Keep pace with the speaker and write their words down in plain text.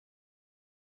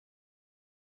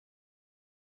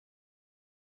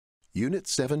Unit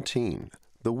 17,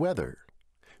 The Weather,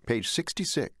 page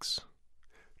 66.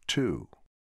 2.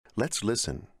 Let's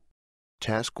listen.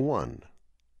 Task 1.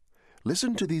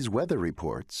 Listen to these weather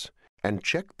reports and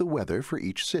check the weather for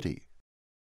each city.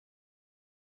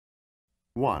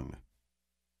 1.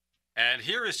 And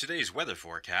here is today's weather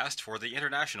forecast for the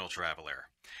international traveler.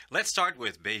 Let's start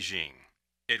with Beijing.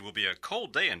 It will be a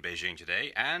cold day in Beijing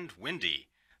today and windy.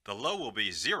 The low will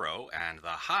be 0 and the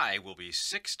high will be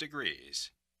 6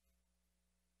 degrees.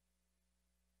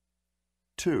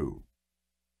 2.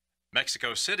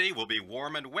 Mexico City will be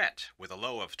warm and wet with a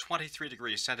low of 23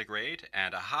 degrees centigrade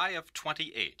and a high of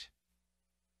 28.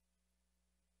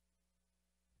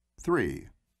 3.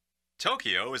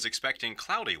 Tokyo is expecting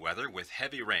cloudy weather with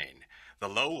heavy rain. The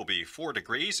low will be 4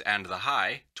 degrees and the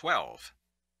high 12.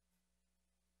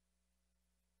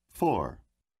 4.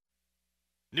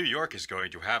 New York is going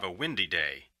to have a windy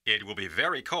day. It will be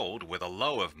very cold with a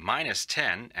low of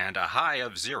 -10 and a high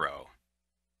of 0.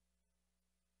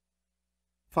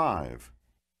 5.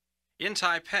 In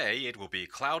Taipei, it will be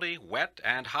cloudy, wet,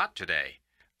 and hot today.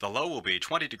 The low will be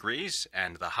 20 degrees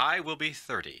and the high will be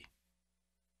 30.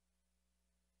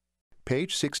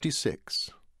 Page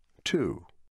 66. 2.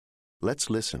 Let's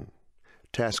listen.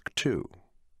 Task 2.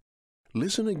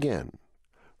 Listen again.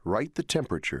 Write the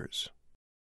temperatures.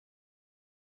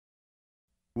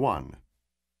 1.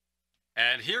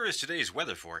 And here is today's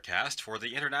weather forecast for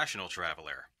the international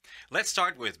traveler. Let's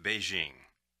start with Beijing.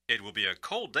 It will be a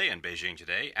cold day in Beijing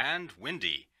today and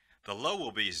windy. The low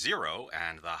will be 0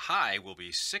 and the high will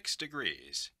be 6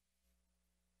 degrees.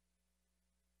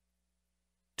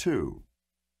 2.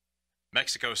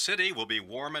 Mexico City will be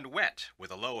warm and wet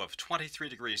with a low of 23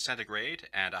 degrees centigrade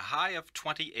and a high of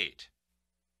 28.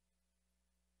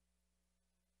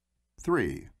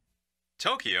 3.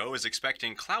 Tokyo is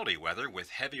expecting cloudy weather with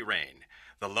heavy rain.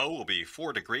 The low will be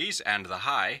 4 degrees and the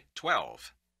high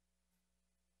 12.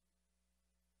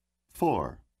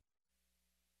 4.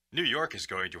 New York is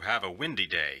going to have a windy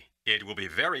day. It will be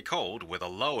very cold with a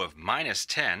low of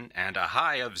 -10 and a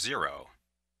high of 0.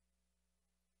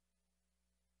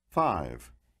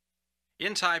 5.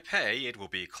 In Taipei, it will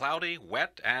be cloudy,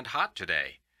 wet, and hot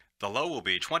today. The low will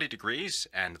be 20 degrees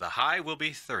and the high will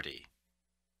be 30.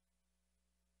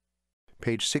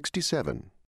 Page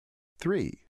 67.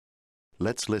 3.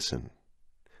 Let's listen.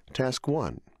 Task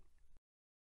 1.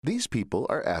 These people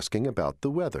are asking about the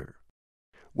weather.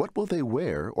 What will they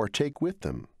wear or take with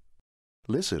them?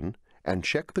 Listen and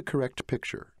check the correct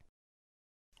picture.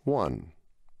 1.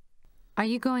 Are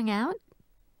you going out?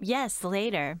 Yes,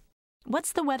 later.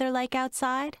 What's the weather like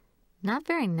outside? Not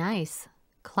very nice.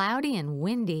 Cloudy and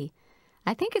windy.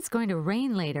 I think it's going to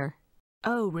rain later.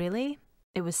 Oh, really?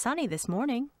 It was sunny this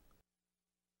morning.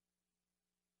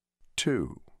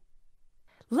 2.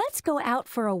 Let's go out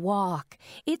for a walk.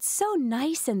 It's so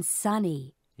nice and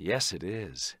sunny. Yes, it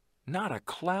is. Not a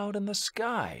cloud in the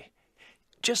sky.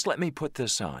 Just let me put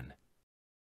this on.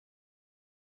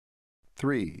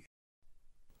 3.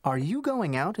 Are you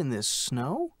going out in this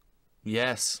snow?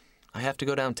 Yes, I have to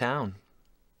go downtown.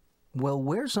 Well,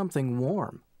 wear something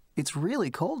warm. It's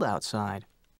really cold outside.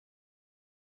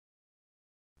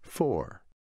 4.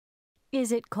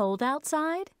 Is it cold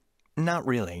outside? Not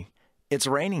really. It's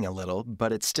raining a little,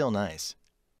 but it's still nice.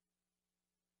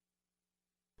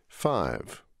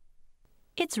 5.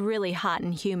 It's really hot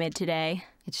and humid today.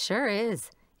 It sure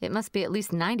is. It must be at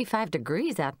least 95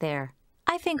 degrees out there.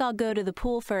 I think I'll go to the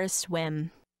pool for a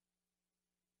swim.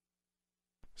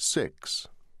 6.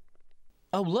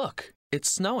 Oh, look, it's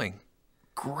snowing.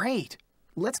 Great.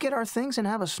 Let's get our things and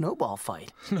have a snowball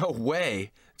fight. No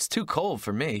way. It's too cold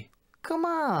for me. Come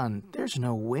on, there's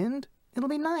no wind. It'll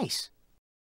be nice.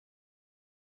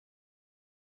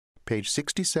 Page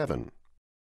 67.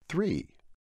 3.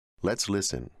 Let's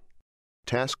listen.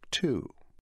 Task 2.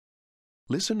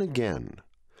 Listen again.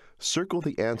 Circle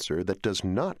the answer that does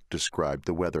not describe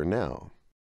the weather now.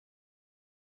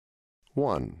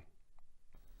 1.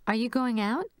 Are you going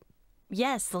out?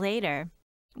 Yes, later.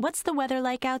 What's the weather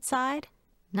like outside?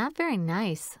 Not very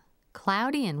nice.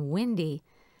 Cloudy and windy.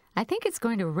 I think it's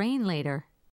going to rain later.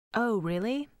 Oh,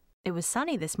 really? It was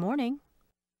sunny this morning.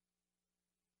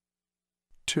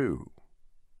 2.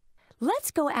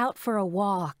 Let's go out for a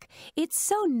walk. It's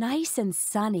so nice and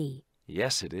sunny.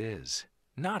 Yes, it is.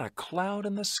 Not a cloud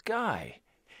in the sky.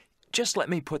 Just let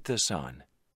me put this on.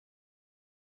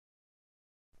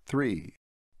 3.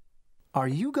 Are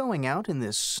you going out in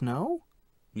this snow?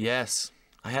 Yes,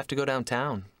 I have to go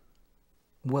downtown.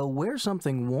 Well, wear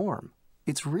something warm.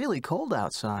 It's really cold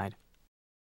outside.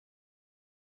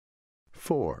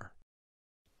 4.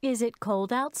 Is it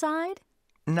cold outside?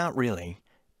 Not really.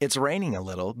 It's raining a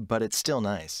little, but it's still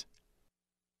nice.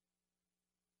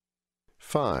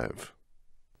 5.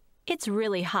 It's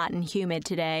really hot and humid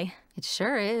today. It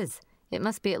sure is. It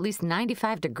must be at least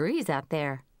 95 degrees out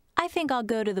there. I think I'll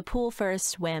go to the pool for a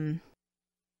swim.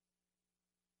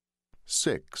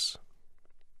 6.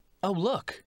 Oh,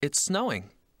 look, it's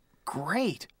snowing.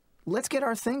 Great. Let's get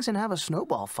our things and have a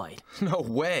snowball fight. No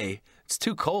way. It's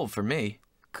too cold for me.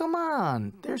 Come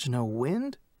on, there's no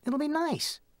wind. It'll be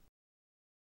nice.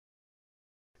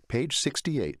 Page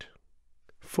 68.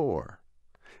 4.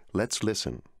 Let's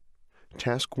listen.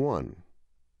 Task 1.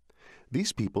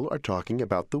 These people are talking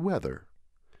about the weather.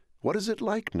 What is it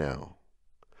like now?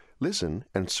 Listen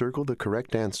and circle the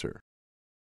correct answer.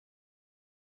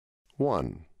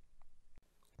 1.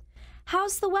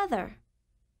 How's the weather?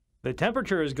 The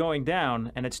temperature is going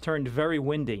down and it's turned very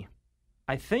windy.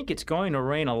 I think it's going to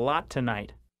rain a lot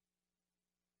tonight.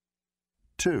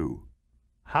 2.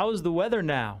 How's the weather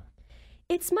now?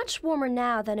 It's much warmer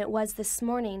now than it was this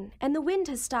morning, and the wind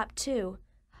has stopped too.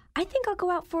 I think I'll go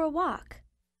out for a walk.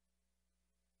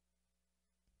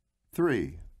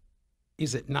 3.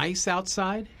 Is it nice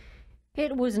outside?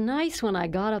 It was nice when I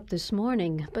got up this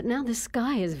morning, but now the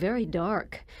sky is very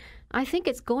dark. I think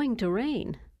it's going to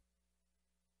rain.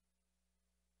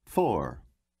 4.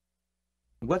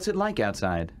 What's it like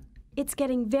outside? It's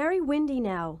getting very windy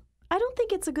now. I don't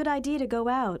think it's a good idea to go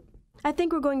out. I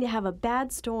think we're going to have a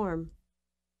bad storm.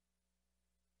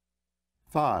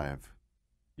 5.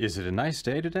 Is it a nice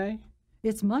day today?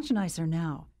 It's much nicer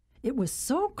now. It was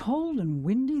so cold and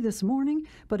windy this morning,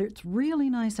 but it's really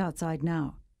nice outside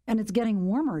now. And it's getting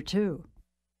warmer, too.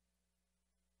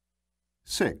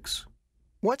 6.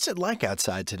 What's it like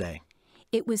outside today?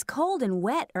 It was cold and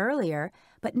wet earlier,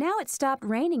 but now it stopped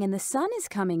raining and the sun is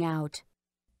coming out.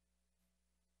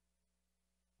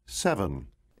 7.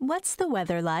 What's the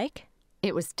weather like?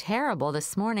 It was terrible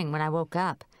this morning when I woke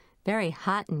up. Very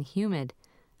hot and humid.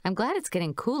 I'm glad it's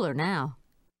getting cooler now.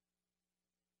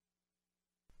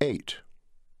 8.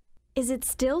 Is it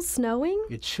still snowing?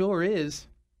 It sure is.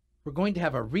 We're going to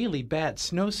have a really bad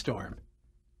snowstorm.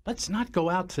 Let's not go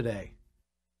out today.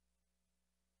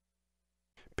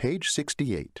 Page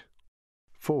 68.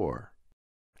 4.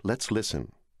 Let's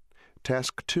listen.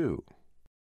 Task 2.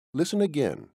 Listen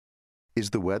again.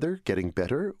 Is the weather getting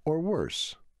better or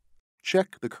worse?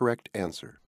 Check the correct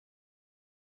answer.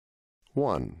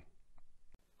 1.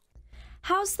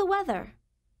 How's the weather?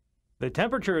 The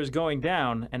temperature is going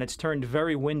down and it's turned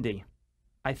very windy.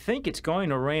 I think it's going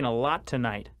to rain a lot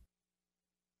tonight.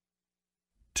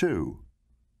 2.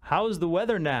 How's the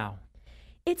weather now?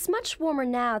 It's much warmer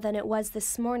now than it was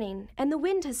this morning, and the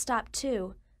wind has stopped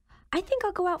too. I think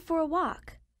I'll go out for a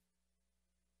walk.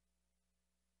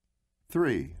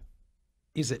 3.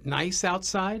 Is it nice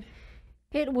outside?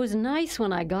 It was nice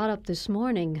when I got up this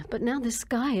morning, but now the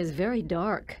sky is very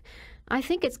dark. I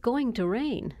think it's going to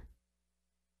rain.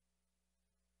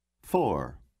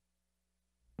 4.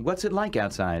 What's it like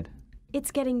outside?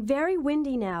 It's getting very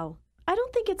windy now. I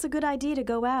don't think it's a good idea to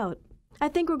go out. I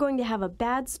think we're going to have a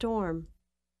bad storm.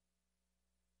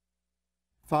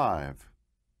 5.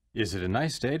 Is it a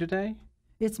nice day today?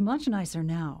 It's much nicer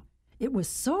now. It was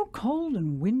so cold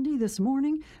and windy this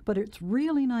morning, but it's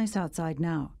really nice outside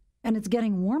now. And it's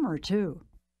getting warmer, too.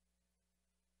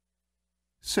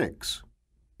 6.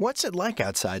 What's it like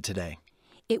outside today?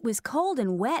 It was cold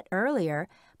and wet earlier,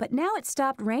 but now it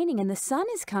stopped raining and the sun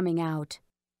is coming out.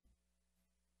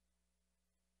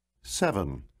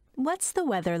 7. What's the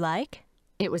weather like?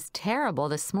 It was terrible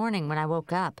this morning when I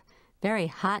woke up. Very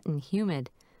hot and humid.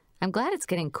 I'm glad it's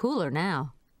getting cooler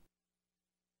now.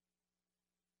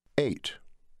 8.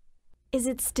 Is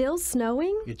it still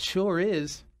snowing? It sure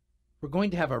is. We're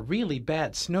going to have a really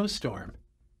bad snowstorm.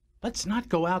 Let's not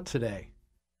go out today.